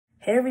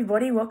Hey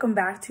everybody, welcome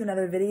back to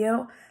another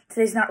video.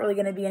 Today's not really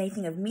going to be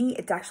anything of me.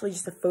 It's actually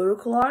just a photo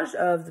collage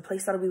of the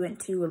place that we went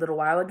to a little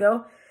while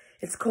ago.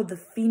 It's called the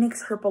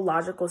Phoenix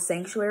Herpetological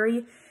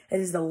Sanctuary. It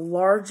is the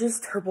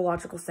largest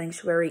herpetological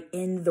sanctuary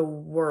in the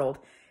world.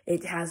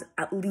 It has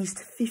at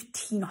least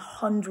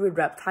 1,500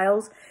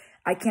 reptiles.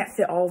 I can't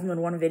fit all of them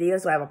in one video,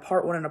 so I have a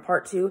part 1 and a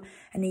part 2.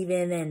 And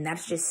even then,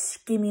 that's just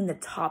skimming the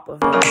top of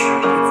it. It's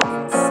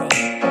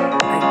insane.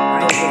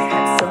 I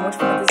had so much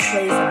fun at this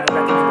place, and I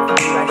recommend it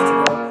for you guys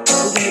to go.